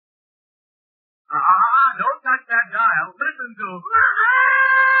Don't touch that dial. Listen to...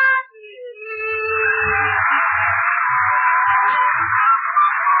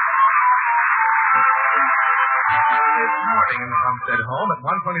 This morning in the Homestead home at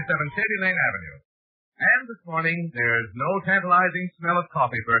 127 Shady Lane Avenue. And this morning, there's no tantalizing smell of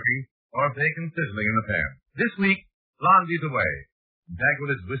coffee perking or bacon sizzling in the pan. This week, Blondie's away.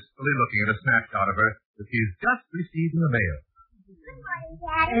 Dagwood is wistfully looking at a snapshot of her that she's just received in the mail. Good morning,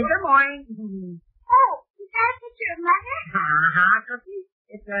 Daddy. Hey, good morning. Oh, is that a picture of Mother? Cookie.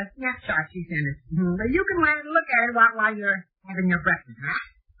 It's a snapshot she sent us. But you can look at it while you're having your breakfast, huh?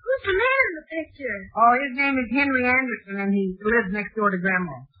 Who's the man in the picture? Oh, his name is Henry Anderson, and he lives next door to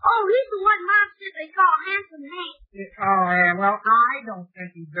Grandma. Oh, he's the one Mom said they call Handsome Hank. Oh, yeah, well, I don't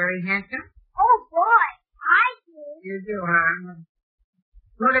think he's very handsome. Oh, boy. I do. You do, huh?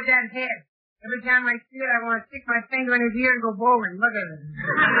 Look at that head. Every time I see it, I want to stick my finger in his ear and go bowling. Look at it.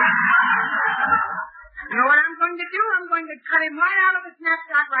 You know what I'm going to do? I'm going to cut him right out of the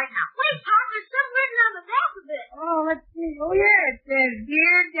snapshot right now. Wait, Tom, there's something written on the back of it. Oh, let's see. Oh, yeah, it says,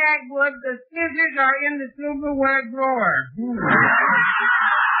 Dear Dagwood, the scissors are in the silverware drawer.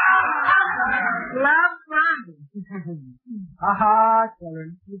 Love, Blondie.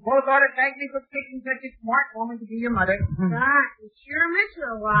 Children. You both ought to thank me for picking such a smart woman to be your mother. You sure miss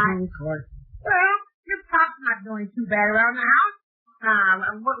her a lot. Of course. Well, your pop's not doing too bad around the house.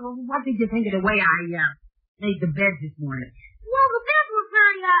 What did you think of the way I made the bed this morning? Well, the beds were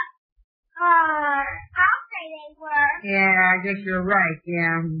very, I'll say they were. Yeah, I guess you're right,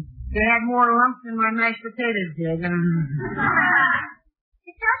 yeah. They had more lumps than my mashed potatoes did. The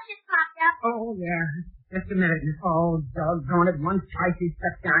dust just popped up. Oh, yeah. Just a minute. Oh, doggone it. One twice is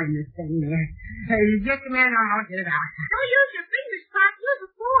stuck down in this thing there. Hey, just a minute, I'll get it out. Don't use your fingers, Pop. Use a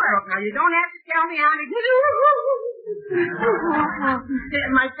fork. Now, you don't have to tell me how to do it.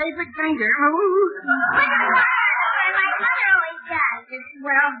 My favorite finger. My mother always does.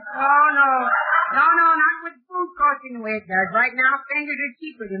 Well, oh, no. No, not with food costing the way it does. Right now, fingers are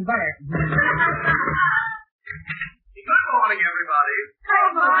cheaper than butter. Good morning, everybody.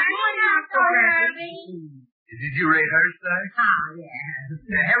 Good morning, Uncle Herbie. Did you rate hers, sir? Oh,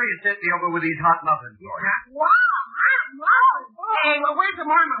 yeah. Harriet sent me over with these hot muffins for you. Wow, Hey, well, where's the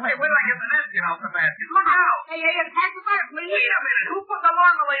marmalade? Wait till I get the napkin off the basket. Look out! Hey, pass the butter, please. Wait a minute. Who put the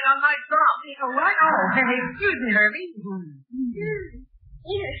marmalade on my thumb? What? Oh, hey, excuse me, Herbie.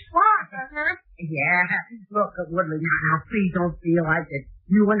 Either swamp or Herb. Yeah. Look, Woodley, now, please don't feel like that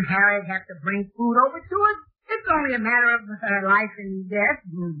you and Harriet have to bring food over to us. It's only a matter of life and death.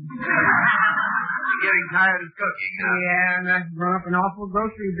 You're getting tired of cooking, huh? Yeah, and that's brought up an awful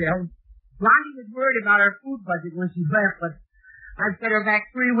grocery bill. Blondie was worried about her food budget when she left, but I set her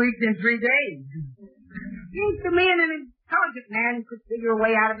back 3 weeks and 3 days. Seems to me an intelligent man could figure a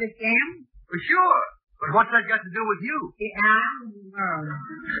way out of this jam. For sure. But what's that got to do with you? Yeah.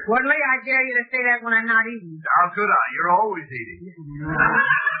 Woodley, I dare you to say that when I'm not eating. How could I? You're always eating.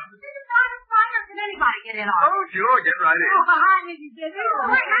 Can anybody get in on it? Oh, sure. Get right in. Oh, hi, Mrs. Dibby.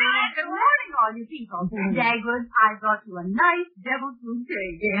 Good morning, all you people. Dagwood, I brought you a nice deviled food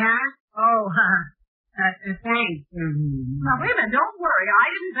cake. Yeah? Oh, thanks. Now, wait a minute. Don't worry.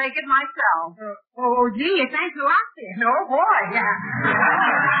 I didn't bake it myself. Gee, thanks a lot, then. Oh, boy. Yeah.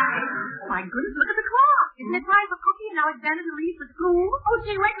 Oh, my goodness, look at the clock. Isn't it time for cooking and Alexander to leave for school? Oh,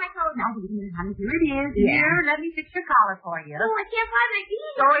 gee, where's my coat? Now, wait a minute, honey. Here it is. Yeah. Here, let me fix your collar for you. Oh, I can't find my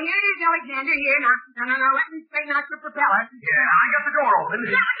keys. So here it is, Alexander. Here, now, let me straighten out your propeller. Yeah, I got the door open.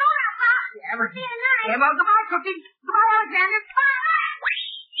 Yeah, go ahead, Pop. Yeah, but... See you tonight. Yeah, well, goodbye, Cookie. Goodbye, Alexander.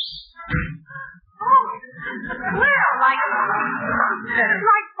 Oh, well, like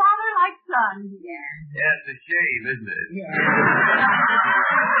father, like son. Yeah. Yeah, it's a shame, isn't it? Yeah.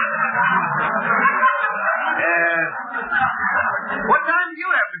 What time do you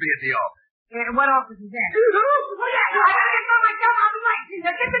have to be at the office? What office is that? I gotta get for myself. I'll be late.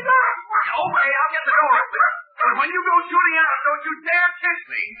 Get the door. Okay, I'll get the door open. But when you go shooting out, don't you dare kiss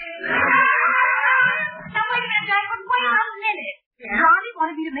me. Now, wait a minute, Dagwood. Wait a minute. Yeah? Blondie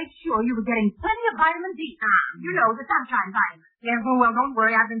wanted me to make sure you were getting plenty of vitamin D. You know, the sunshine vitamin. Yeah, well, don't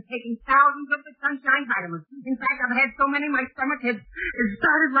worry. I've been taking thousands of the sunshine vitamins. In fact, I've had so many my stomach has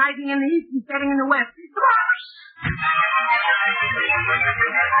started rising in the east and setting in the west. Come on!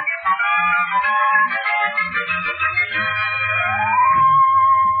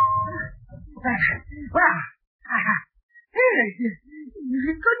 Well,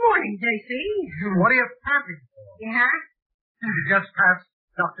 good morning, J.C. What are you passing for? Yeah? You just passed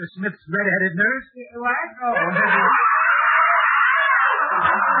Dr. Smith's red-headed nurse? What? Oh.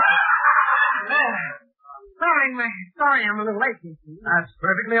 Sorry, I'm a little late, J.C. That's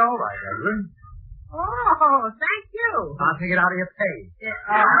perfectly all right, Edward. Oh, thank you. I'll take it out of your pay.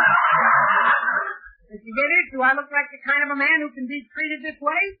 If you get it, do I look like the kind of a man who can be treated this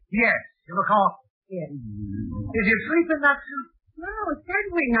way? Yes, you look awful. Yes. Did you sleep in that suit? No,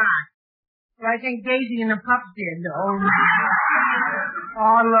 certainly not. But I think Daisy and the pups did. Oh,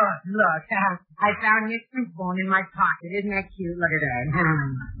 look. I found this soup bone in my pocket. Isn't that cute? Look at that.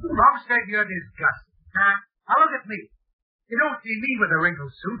 Bumstead, you're disgusting. Huh? Now look at me. You don't see me with a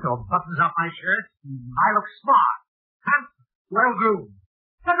wrinkled suit or buttons off my shirt. I look smart, handsome, well-groomed.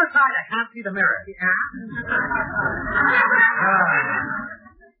 From the side, I can't see the mirror.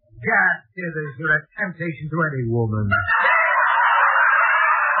 God, Dithers, you're a temptation to any woman.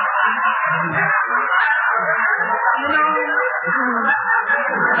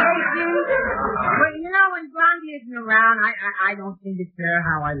 When Blondie isn't around, I don't seem to care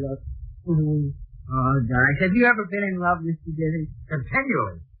how I look. Oh, gosh. Have you ever been in love, Mr. Dithers?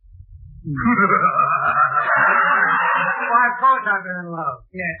 Continually. Why, of course I've been in love.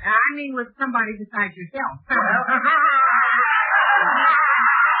 Yes, I mean with somebody besides yourself.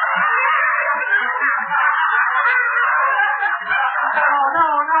 No,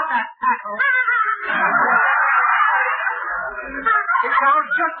 not that tackle. It sounds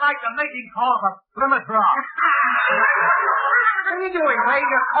just like the mating call of a Plymouth Rock. What are you doing, laying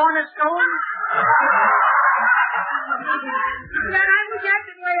your cornerstone? Yeah, I wish I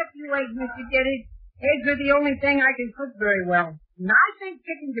could lay a few eggs, Mr. Dithers. Eggs are the only thing I can cook very well. And I think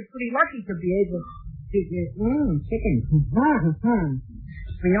chickens are pretty lucky to be able to... chickens.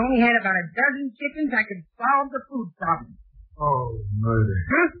 If we only had about a dozen chickens, I could solve the food problem. Oh, murder.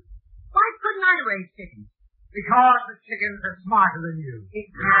 Huh? Why couldn't I raise chickens? Because the chickens are smarter than you.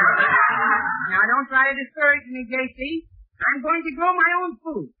 Now, don't try to discourage me, J.C. I'm going to grow my own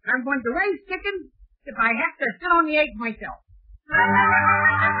food. I'm going to raise chickens if I have to sit on the eggs myself.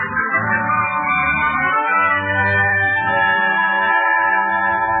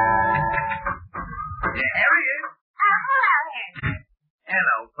 There he is. Oh, hello, Harry.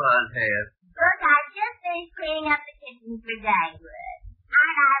 Hello, Fuzzhead. Look, I've just finished cleaning up the kitchen for Dagwood.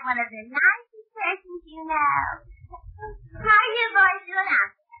 And I have one of the nicest persons you know. How are you boys doing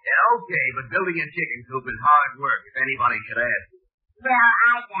out there? Yeah, okay, but building a chicken coop is hard work, if anybody should ask. Well,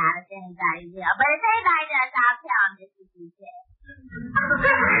 I doubt if anybody will. But if anybody does, I'll tell them just as you said.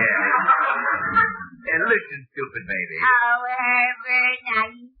 Yeah. And listen, stupid baby. Oh, Herbert, now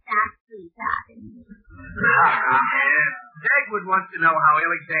you stop sweet-talking me. Dagwood wants to know how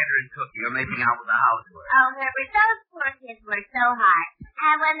Alexander and Cookie are making out with the housework. Oh, Herbert, those poor kids work so hard.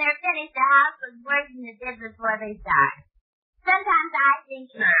 And when they're finished, the house looks worse than it did before they start. Sometimes I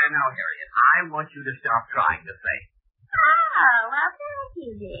think... Now, Harriet, I want you to stop trying to think. Oh, well, thank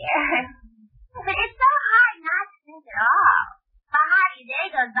you, dear. But it's so hard not to think at all. A hardly day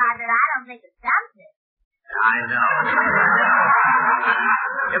goes by that I don't think of something. I know.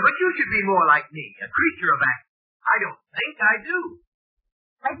 Yeah, but you should be more like me, a creature of action. I don't think I do.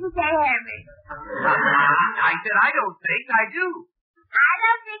 What'd you say, Herbert? I said I don't think I do. I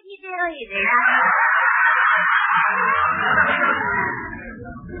don't think you do either.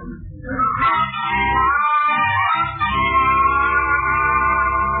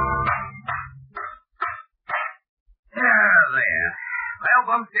 There. Well,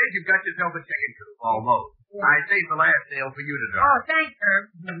 Bumstead, you've got yourself a chicken coop, almost. Yeah. I saved the last sale for you to drive. Oh, thanks, Herb.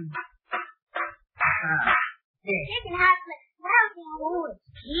 Chicken house looks smoky. Oh, it's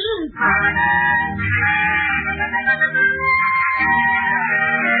cheap.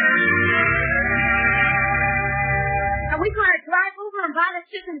 Are we going to drive over and buy the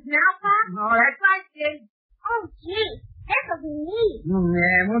chickens now, Pop? Oh, that's right, kid. Oh, gee. This will be neat.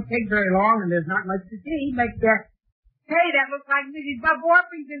 Yeah, it won't take very long, and there's not much to see, but, hey, that looks like Mrs. Bub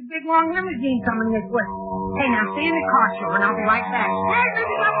Orpington's big, long limousine coming this way. Hey, now, stay in the car show, and I'll be right back. Hey, Mrs.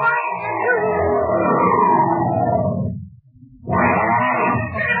 Bub Orpington!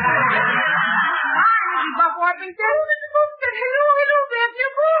 Hi, Mrs. Bub Orpington. Oh, Mrs. Orpington. Hello, that's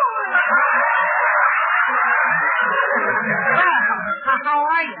your boy. Well, how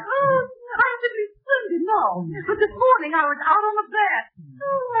are you? Oh, I'm simply splendid now. But this morning I was out on the bat.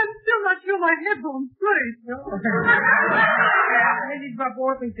 Oh, I'm still not sure my head's on straight. Mrs. Bub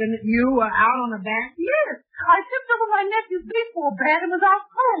Orpington, you are out on the bat? Yes, I tipped over my nephew's baseball bat and was out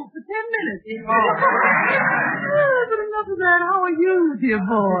cold for 10 minutes. But enough of that. How are you, dear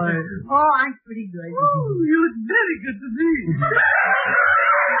boy? Oh, I'm pretty good. Oh, you look very good to me.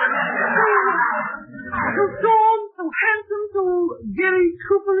 So strong, so handsome, so very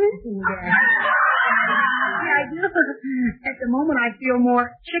coopery. Yeah, I do. At the moment, I feel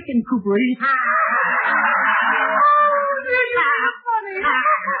more chicken coopery. Oh, You're funny.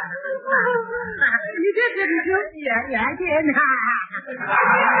 You did, didn't you? Yeah, I did.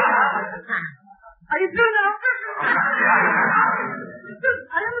 Are you through now?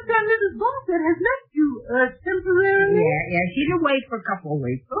 I understand Mrs. Bonstead has left you temporarily. Yeah, she's away for a couple of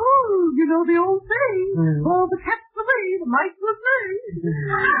weeks. Oh, you know the old saying. Oh, the cat's away, the mice will play.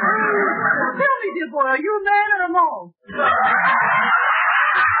 Tell me, dear boy, are you a man or a mole?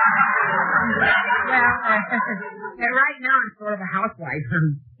 Well, right now I'm sort of a housewife.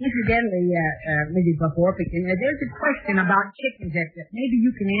 Incidentally, Mrs. Bufforpican, there's a question about chickens that maybe you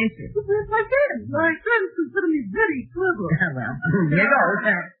can answer. Yes, I can. My friends consider me very clever. Well, here goes.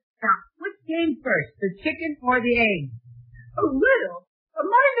 Now, which came first, the chicken or the egg? Oh, well,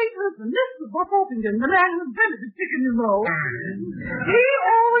 my late husband, Mr. Bufforpican, the man who invented the chicken, you know, he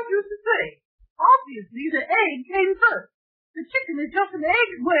always used to say, obviously the egg came first. The chicken is just an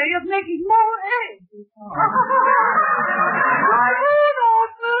egg's way of making more eggs. My own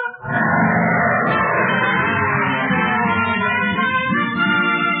author.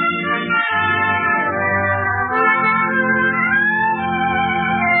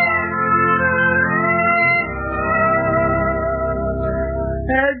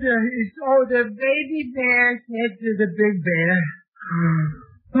 So the baby bear said to the big bear,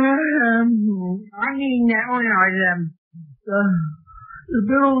 the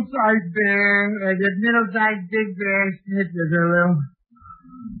middle-sized bear, the middle-sized big bear said to the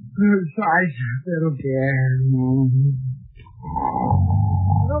little-sized little bear.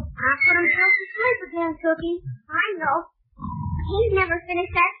 Look, I put himself to sleep again, Cookie. I know. He's never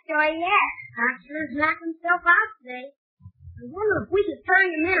finished that story yet. I'm sure he's knocked himself out today. I wonder if we could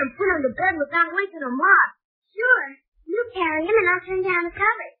carry him in and put him to bed without waking him up. Sure. You carry him and I'll turn down the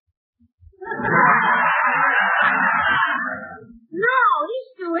covers. No, he's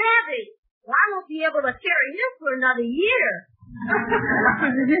too heavy. Well, I won't be able to carry him for another year.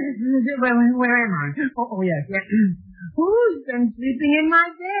 Where am I? Oh, yes. Who's been sleeping in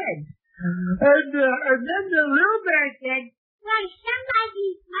my bed? And then the little bear said, why,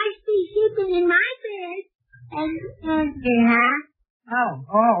 somebody must be sleeping in my bed. Yeah? Oh,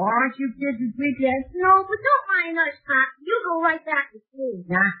 aren't you kids asleep yet? No, but don't mind us, Pop. You go right back to sleep.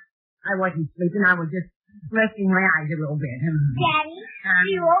 Nah, I wasn't sleeping. I was just resting my eyes a little bit. Daddy,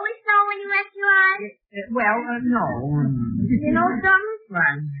 do you always know when you rest your eyes? No. You know something?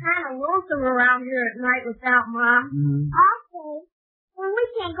 What? It's kind of lonesome around here at night without Mom. Okay. When we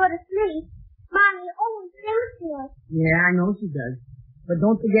can't go to sleep, Mommy always sings to us. Yeah, I know she does. But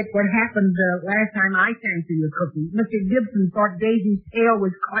don't forget what happened last time I sang to you, Cookie. Mr. Gibson thought Daisy's tail was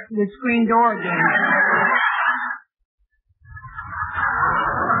caught in the screen door again.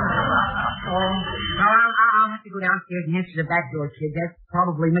 I'll have to go downstairs and answer the back door, kid. That's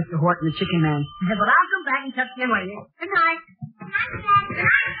probably Mr. Horton, the chicken man. But I'll come back and touch you later. Good night. Good night, Dad. Good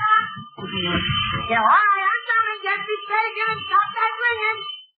night, Pop. Yeah, all right, I'm coming. Just be steady and stop that ringing.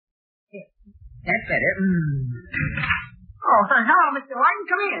 That's better. Oh, hello, Mr. Horton.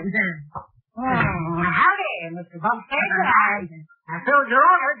 Come in. Howdy, Mr. Bumpstead. I filled your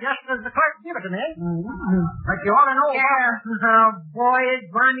order just as the clerk gave it to me. But you ought to know. Yeah. Boy, is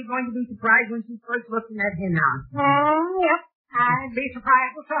Blondie going to be surprised when she first looks in that hen house. Yep. I'd be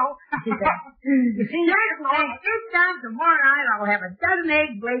surprised myself. You see, this time tomorrow night I'll have a dozen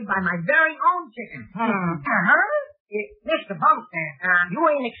eggs laid by my very own chicken. Mr. Bumstead, you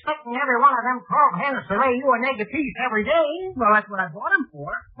ain't expecting every one of them 12 hens to lay you an egg apiece every day. Well, that's what I bought them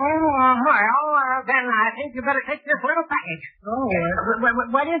for. Then I think you better take this little package. Oh,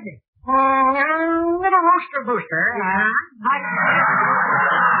 what is it? Little rooster booster.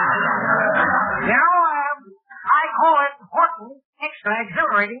 I call it Horton Extra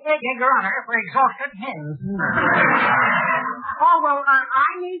Exhilarating Egg Egger Honor for Exhausted Hens.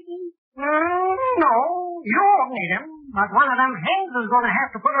 I need these. No, you won't need him, but one of them hens is going to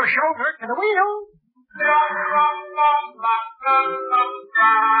have to put her shoulder to the wheel.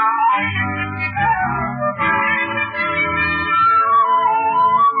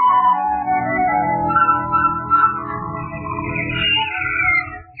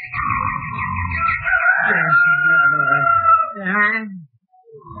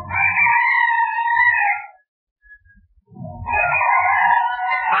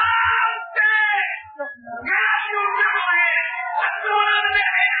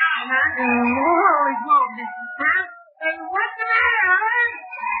 Holy smoke. What's the matter, honey?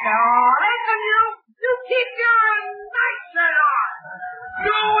 Listen, you keep your night shirt on.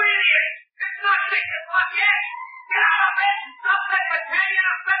 You idiot! It's not 6 o'clock yet. Get out of bed and stop that battalion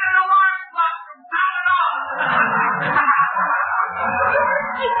of feather alarm clock from sounding off.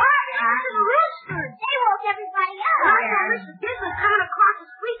 Hey, Bobby, the roosters. They woke everybody up.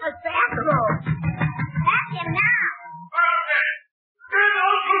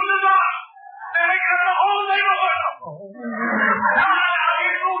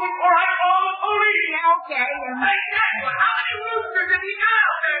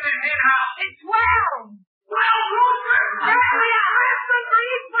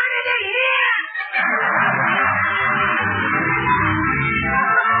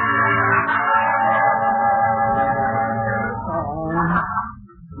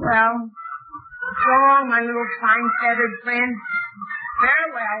 Well, so long, my little fine-feathered friend.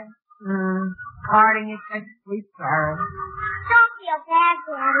 Farewell. Parting is such sweet sorrow. Don't feel bad,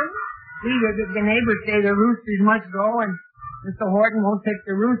 Daddy. The neighbors say the roosters must go, and Mr. Horton won't take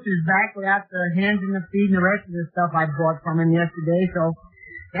the roosters back without the hens and the feed and the rest of the stuff I bought from him yesterday, so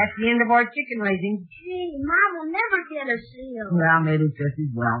that's the end of our chicken raising. Gee, Mom will never get a seal. Well, maybe just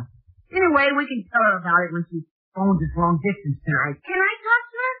as well. Anyway, we can tell her about it when she phones us long distance tonight. Can I talk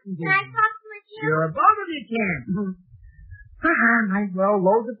to her? Can I talk to her, too? Sure, both of you can. Might as well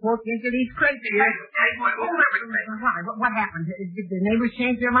load the pork into these crates. What happened? Did the neighbors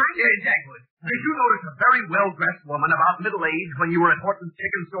change their mind? Yeah, Dagwood. Did you notice a very well-dressed woman about middle age when you were at Horton's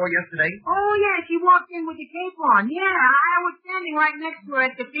chicken store yesterday? Oh, yeah, she walked in with the cape on. Yeah, I was standing right next to her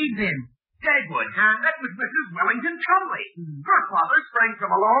at the feed bin. Dagwood, that was Mrs. Wellington Chumley. Her father sprang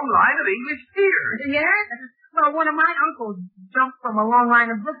from a long line of English peers. Yeah? Well, one of my uncles jumped from a long line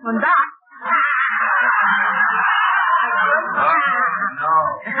of Brooklyn docks. No.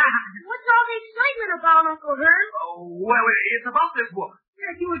 What's all the excitement about, Uncle Herb? Oh, well, it's about this woman.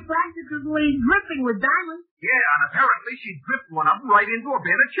 Yeah, she was practically dripping with diamonds. Yeah, and apparently she dripped one of them right into a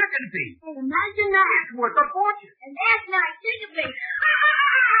bin of chicken feed. Hey, imagine that. It's worth a fortune. And that's not chicken feed.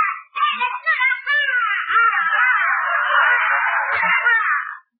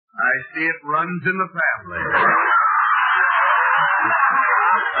 I see it runs in the family.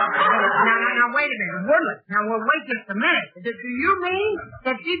 Now, wait a minute. Woodland. Now, wait just a minute. Do you mean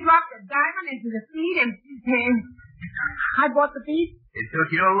that she dropped a diamond into the feed and I bought the feed? It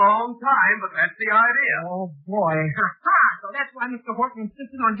took you a long time, but that's the idea. Oh, boy. So that's why Mr. Horton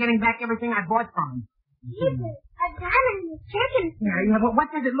insisted on getting back everything I bought from him. Jesus, a diamond in the chicken feed. Yeah, but what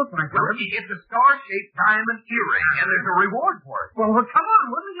does it look like? Well, it's a star-shaped diamond earring, and there's a reward for it. Well, come on,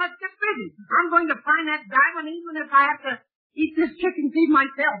 Woodland. Let's get busy. I'm going to find that diamond even if I have to eat this chicken feed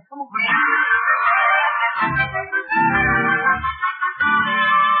myself. Come on.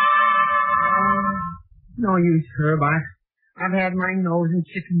 No use, Herb. I've had my nose in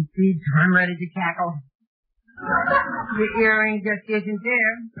chicken feed, so I'm ready to tackle. The earring just isn't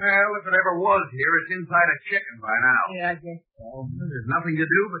there. Well, if it ever was here, it's inside a chicken by now. Yeah, I guess so. There's nothing to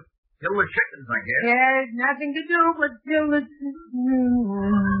do but kill the chickens, I guess. Yeah, there's nothing to do but kill the...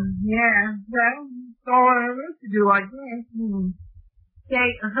 Yeah, well, that's all there is to do, I guess. Say,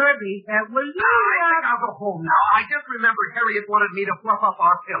 Herbie, will you... I think I'll go home now. I just remembered Harriet wanted me to fluff up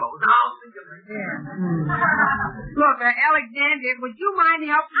our pillows. Now, think of it. Yeah. Look, Alexander, would you mind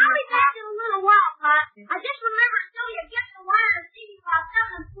helping I'll me? be back in a little while, Pop. I just remembered Celia gets the wire to see about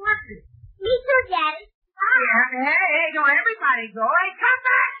selling portraits. Me too, Daddy. Bye. Yeah, hey, don't everybody go. Hey, come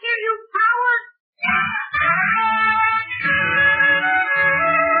back here, you coward!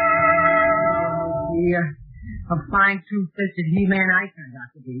 Yeah, a fine two-fisted He-Man I turned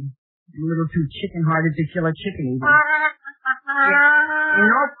out to be. A little too chicken-hearted to kill a chicken even. No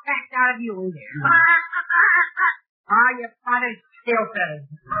cracked out of you either. You potted still feathers.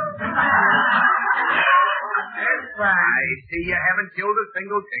 That's right. I see you haven't killed a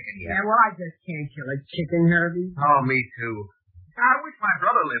single chicken yet. Yeah, well, I just can't kill a chicken, Herbie. Oh, me too. I wish my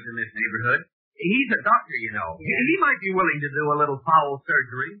brother lived in this neighborhood. He's a doctor, you know. Yeah. He might be willing to do a little foul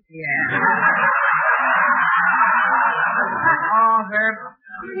surgery. Yeah. Oh, Herb.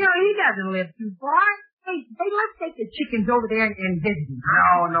 You know, he doesn't live too far. Hey, let's take the chickens over there and visit him.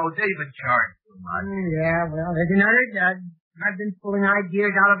 No, David charged too much. Yeah, well, there's another dud. I've been pulling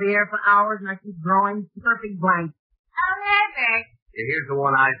ideas out of the air for hours, and I keep drawing perfect blanks. Oh, Herbert. Yeah, here's the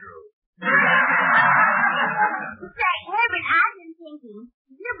one I drew. Say, Herbert, I've been thinking.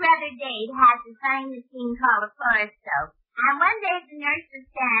 Your brother Dave has a sign machine called a fluoroscope. And one day the nurse was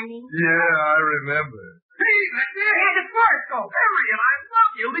standing. Yeah, I remember. Hey, that's it. Yeah, the fluoroscope. Harriet, I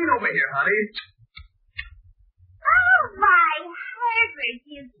love you. Lean over here, honey. Oh, my Herbert,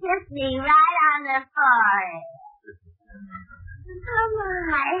 you kissed me right on the forehead. Oh,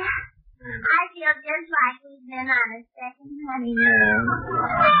 my. I feel just like we've been on a second honeymoon.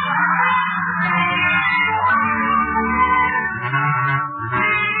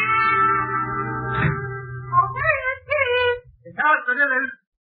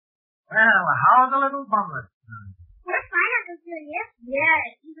 Well, how's the little bumlet? We're fine at the zoo, yes. Yeah,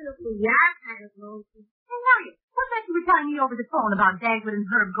 even if we are kind of rosy. Hey, Harriet, what's that you were telling me over the phone about Dagwood and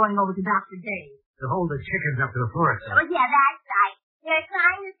Herb going over to Dr. Dave? To hold the chickens up to the fluoroscope. Oh, yeah, that's right. They're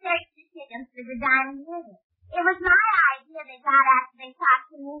trying to search the chickens for the diamond river. It was my idea they got after they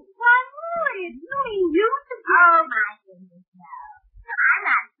talked to me. Why, Molly, it's doing you to Oh, my goodness, no. I'm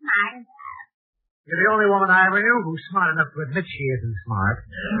not smart enough. You're the only woman I ever knew who's smart enough to admit she isn't smart.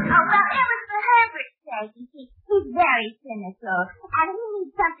 Oh, well, it was for Herbert's sake. You see, he's very cynical, and he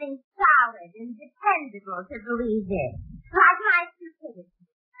needs something something solid and dependable to believe in. Like my stupidity.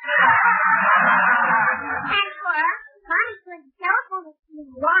 And Cora, Mommy's going to telephone us to you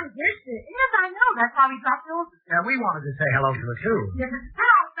long distance. Yes, I know. That's how we got those. Yeah, we wanted to say hello to her, too.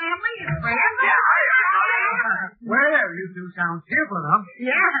 Hello, family and friends. Well, you two sound cheerful enough.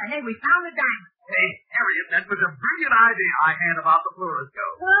 Yeah, hey, we found the diamond. Hey, Harriet, that was a brilliant idea I had about the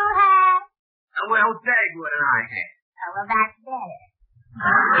fluoroscope. Who has? Well, Dagwood and I had. Oh, well, that's better.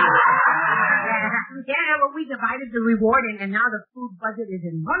 Yeah, well, we divided the reward, and now the food budget is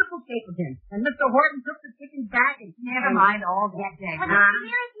in wonderful shape again. And Mr. Horton took the chickens back, and never mind all that day. Well, did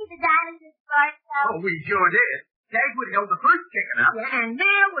you really see the diamonds at first, though? Oh, we sure did. Dagwood held the first chicken up. Yeah, and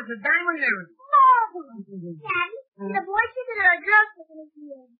there was a diamond there. Daddy, is a boy chicken or a girl chicken is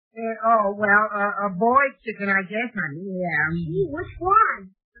here? A boy chicken, I guess, honey. Yeah. Gee, which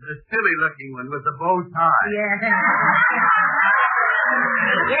one? The silly-looking one with the bow tie. Yeah.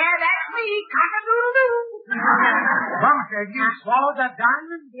 Yeah, that's me. Cock-a-doodle-doo. Bumstead, you swallowed that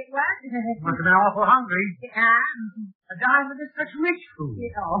diamond? It was? Must have been awful hungry. Yeah. A diamond is such rich food.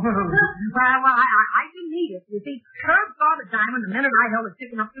 Well, I didn't eat it. You see, Herb saw the diamond the minute I held the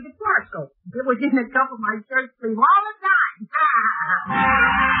chicken up to the fluoroscope. It was in the cup of my shirt sleeve all the time.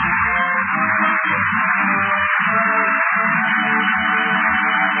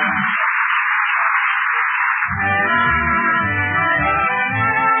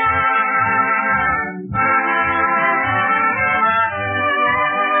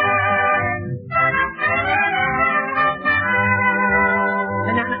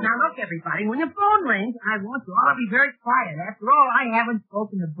 Now look, everybody, when the phone rings, I want you all to be very quiet. After all, I haven't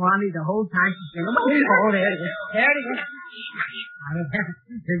spoken to Blondie the whole time she's been away. Oh, there it is. There it is.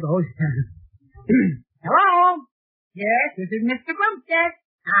 There goes. Hello? Yes, this is Mr. Bumstead.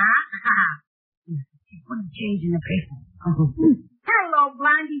 Put a change in the paper. Hello,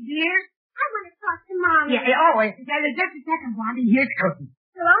 Blondie, dear. I want to talk to Mommy. Just a second, Blondie. Here's Cookie.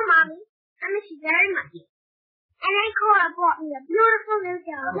 Hello, Mommy. I miss you very much. And Aunt Cora bought me a beautiful new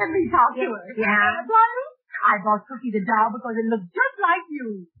doll. Let me talk to her. Yeah. Blondie? I bought Cookie the doll because it looked just like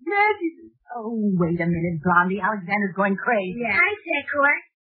you. Yes, Oh, wait a minute, Blondie. Alexander's going crazy. Yeah. I said, Cora.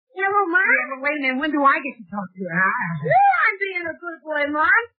 Hello, Mom. Yeah, but wait a minute. When do I get to talk to her? I'm being a good boy,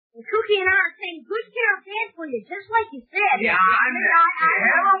 Mom. And Cookie and I are taking good care of Dad for you, just like you said. Yeah,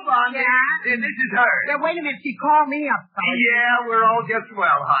 hello, Blondie. Yeah. This is her. Yeah, wait a minute. She called me up. Yeah, we're all just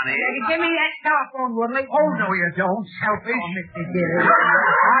well, honey. Give me that telephone, Woodley. Oh, no, you don't. Selfish. Oh, Mr. Dear.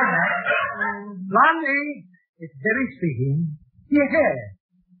 Blondie, it's Billy speaking. Yeah.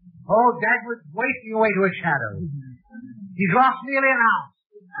 Oh, Dagwood's wasting away to a shadow. He's lost nearly an ounce.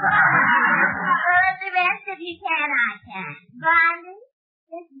 The rest of you can, I can. Blondie,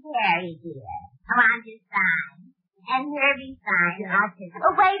 it's very dear. I'm just fine. And Herbie's fine.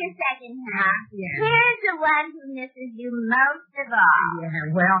 Oh, wait a second, huh? Yeah. Here's the one who misses you most of all.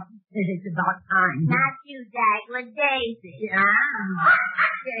 Yeah, well, it's about time. Not you, Dagwood, Daisy. Yeah.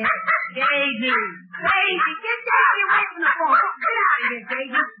 Daisy. Daisy, get Daisy away from the phone. Get out of here,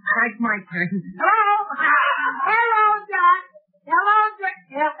 Daisy. It's my turn. Hello? Hello, Doc. Hello, Doc.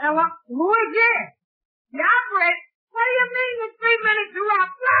 Hello. Who is it? The operator. What do you mean the 3 minutes are up?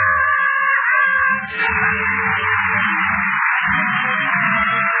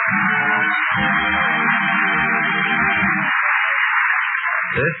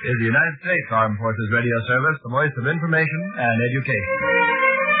 This is the United States Armed Forces Radio Service, the voice of information and education.